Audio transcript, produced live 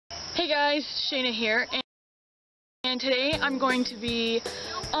Hey guys, Shayna here, and today I'm going to be,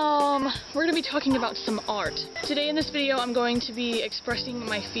 we're going to be talking about some art. Today in this video I'm going to be expressing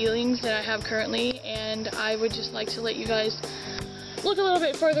my feelings that I have currently, and I would just like to let you guys look a little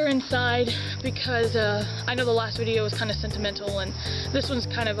bit further inside because I know the last video was kind of sentimental and this one's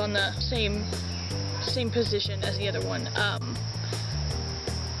kind of on the same position as the other one.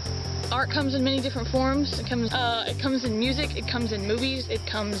 Art comes in many different forms. It comes in music, it comes in movies, it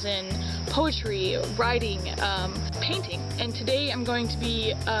comes in poetry, writing, painting. And today I'm going to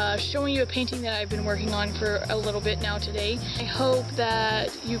be showing you a painting that I've been working on for a little bit now today. I hope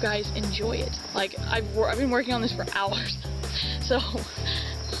that you guys enjoy it. Like, I've been working on this for hours. So,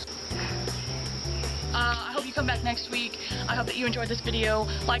 I hope you come back next week. I hope that you enjoyed this video.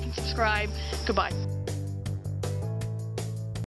 Like and subscribe. Goodbye.